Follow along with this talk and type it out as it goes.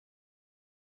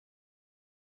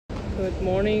Good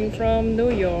morning from New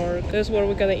York. This is where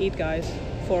we're gonna eat, guys,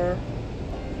 for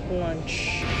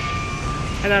lunch.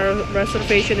 And our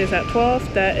reservation is at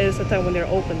 12. That is the time when they're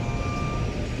open.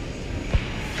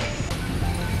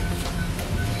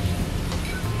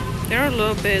 They're a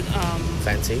little bit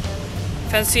Fancy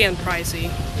and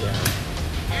pricey.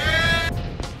 Yeah.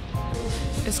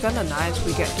 It's kind of nice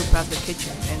we get to pass the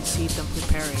kitchen and see them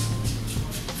preparing.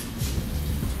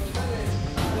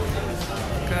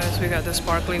 Guys, we got the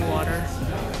sparkling water.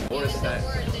 Notice that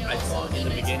I saw in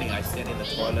the beginning I stand in the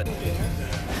toilet.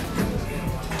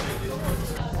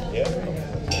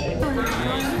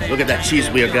 Look at that cheese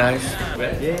wheel, guys.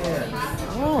 Yeah.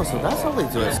 Oh, so that's all they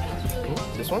do is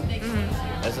this one?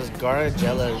 Mm-hmm. This is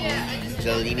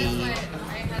Gelini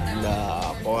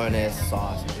La Bolognese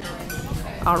sauce.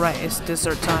 Alright, it's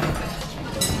dessert time.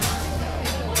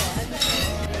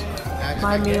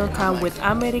 My meal comes with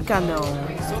Americano.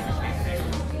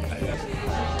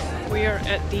 We are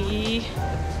at the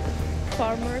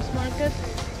farmer's market.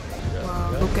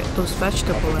 Wow, look at those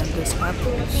vegetables and these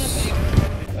apples.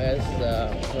 Where's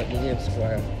the Union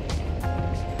Square?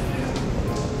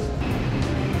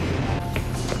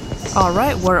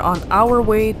 Alright, we're on our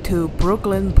way to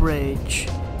Brooklyn Bridge.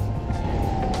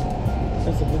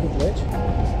 That's the Brooklyn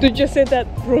Bridge? Did you say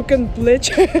that Brooklyn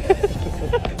Bridge?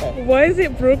 Why is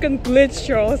it Brooklyn Bridge,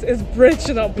 Charles? It's bridge,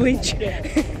 not bleach.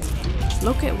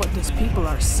 Look at what these people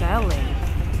are selling.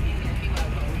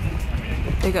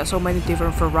 They got so many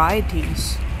different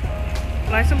varieties.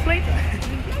 License plate?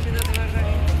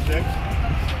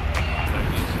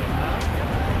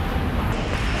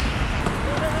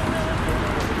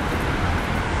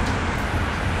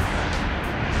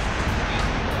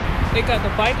 They got the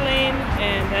bike lane,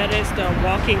 and that is the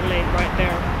walking lane right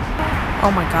there. Oh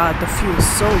my god, the view is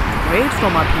so great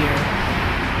from up here.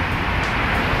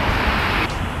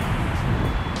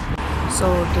 So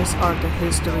these are the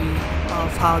history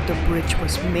of how the bridge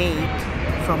was made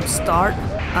from start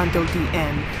until the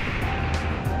end.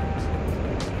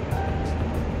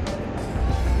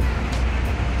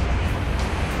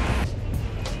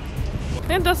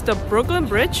 And that's the Brooklyn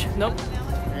Bridge? Nope.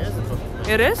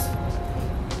 It is?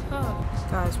 Oh.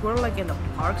 Guys, we're like in a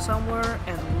park somewhere,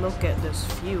 and look at this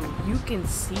view. You can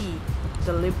see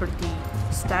the Liberty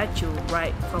statue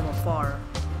right from afar.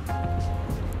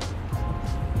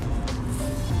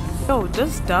 Yo,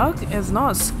 this duck is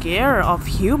not scared of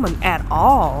human at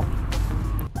all.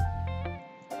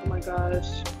 Oh my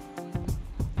gosh.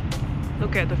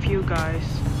 Look at the view, guys.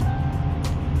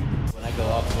 When I go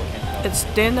up, It's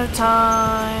dinner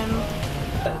time.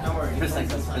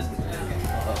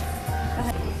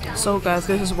 So guys,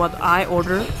 this is what I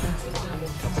ordered.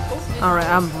 Alright,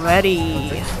 I'm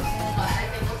ready.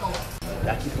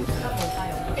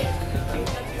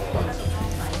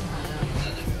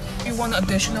 If you want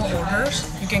additional orders,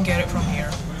 you can get it from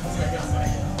here.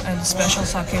 And special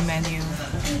sake menu.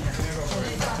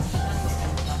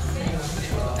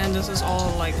 And this is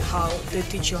all like how they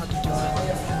teach you how to do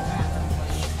it.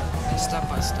 Step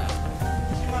by step.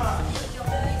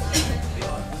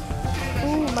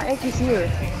 Ooh, my egg is here.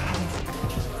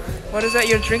 What is that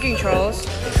you're drinking, Charles?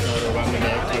 It's called a ramen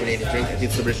carbonated drink.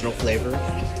 It's the original flavor.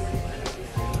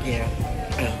 Yeah.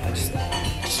 I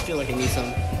just feel like I need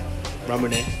some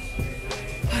ramen.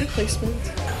 Product placement.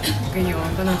 Okay, yo,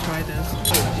 I'm gonna try this.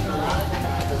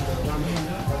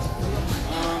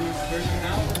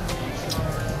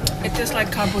 It tastes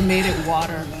like carbonated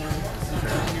water.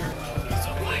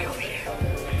 So why over here?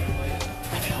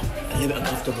 I feel a little bit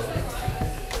uncomfortable.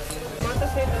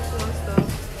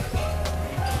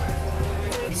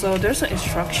 So there's an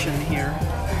instruction here.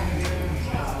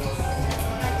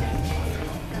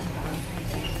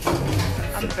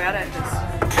 I'm bad at this.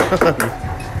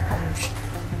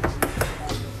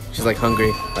 She's like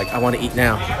hungry. Like, I want to eat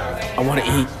now. I want to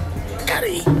eat. Gotta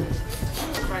eat.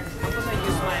 Right, I'm gonna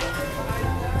use my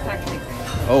technique.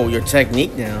 Oh, your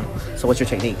technique now. So what's your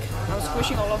technique? I'm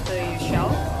squishing all of the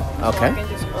shell. Okay. So I can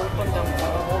just open them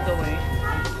all the way.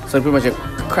 So pretty much you're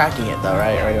cracking it though,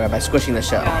 right? Or by squishing the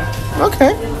shell. Yeah.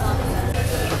 Okay.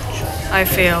 I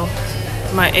fail.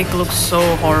 My egg looks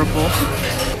so horrible.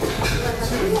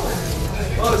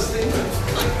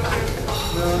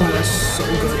 That's so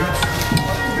good.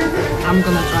 I'm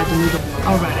gonna try the noodle.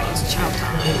 Alright, it's chow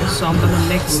time. So I'm gonna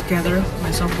mix together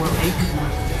myself one egg.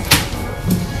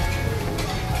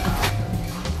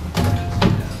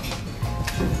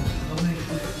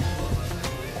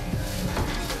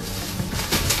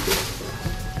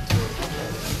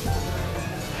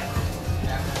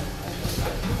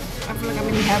 I feel like I'm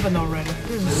in heaven already.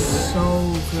 This is so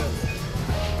good.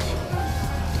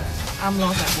 I'm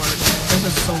lost at words. This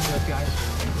is so good, guys.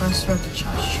 Let's start the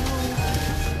chashu.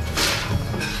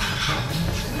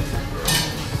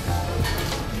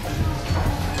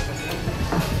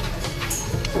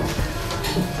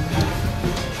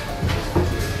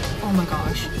 Oh my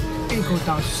gosh, it goes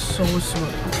down so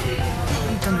smooth.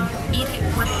 I'm gonna eat it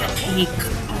with the egg.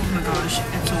 Oh my gosh,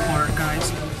 it's so hard,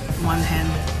 guys. One hand.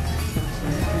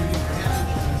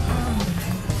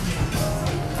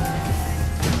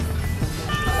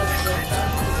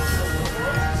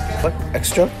 What?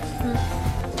 Extra?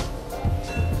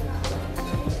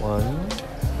 One.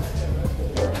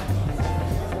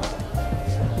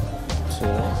 Two.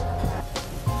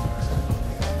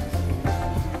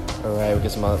 Alright, we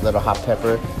get some little hot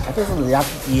pepper. I think some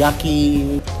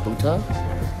yaki buta.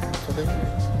 Something.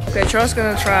 Okay, Charles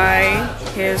gonna try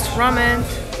his ramen.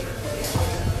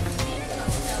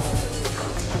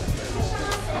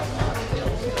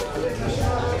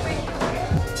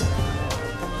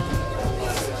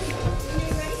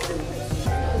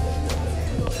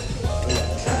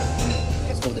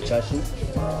 Let's go with the chashu.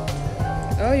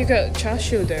 Oh, you got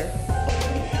chashu there.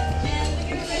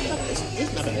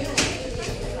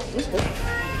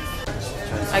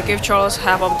 I give Charles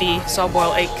half of the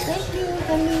soft-boiled egg.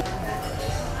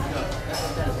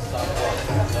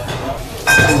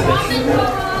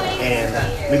 And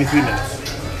maybe 3 minutes.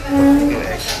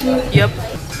 Yep.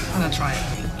 I'm gonna try it.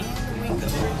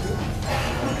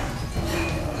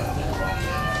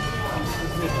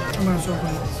 I'm gonna so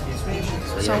hungry.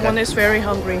 Someone is very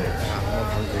hungry. I'm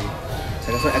hungry. So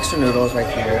I got some extra noodles right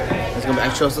here. It's gonna be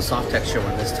extra the soft texture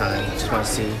one this time. Just want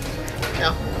to see,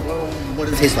 what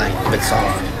does it taste like if it's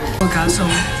soft. Okay, so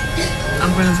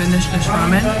I'm gonna finish this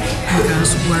ramen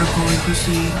because we're going to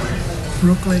see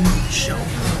Brooklyn show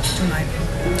tonight.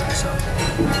 So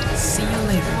see you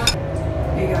later.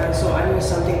 Hey guys, so I know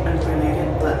something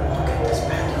unrelated, but look at this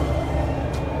bando.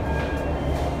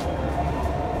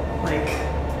 Like,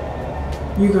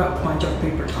 you got a bunch of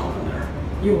paper towel in there.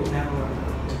 You will never run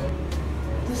out.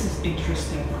 This is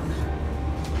interesting one.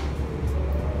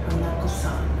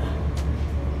 Hanako-san.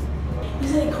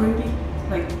 Isn't it creepy?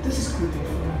 Like, this is creepy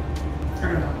for me. I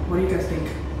don't know. What do you guys think?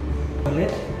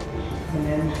 Lit, and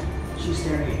then she's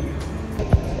staring at you.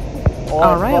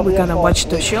 Alright, we're gonna watch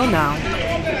the show now.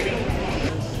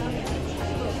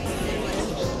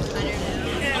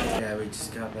 Yeah, we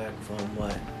just got back from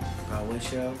what? Broadway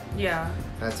show? Yeah.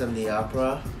 Phantom of the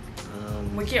Opera.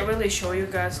 We can't really show you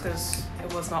guys because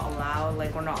it was not allowed.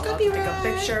 Like, we're not allowed to take a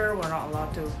picture. We're not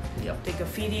allowed to take a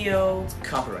video.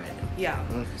 Copyright. Yeah.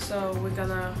 So we're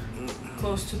gonna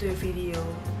close to the video.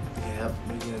 Yep,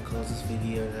 we're gonna close this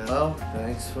video now. Well,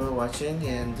 thanks for watching,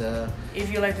 and if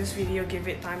you like this video, give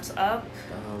it thumbs up.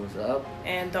 Thumbs up.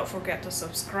 And don't forget to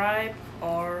subscribe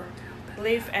or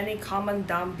leave any comment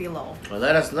down below. Well,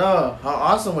 let us know how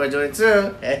awesome we're doing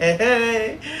too. Hey, hey,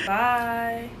 hey.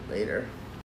 Bye. Later.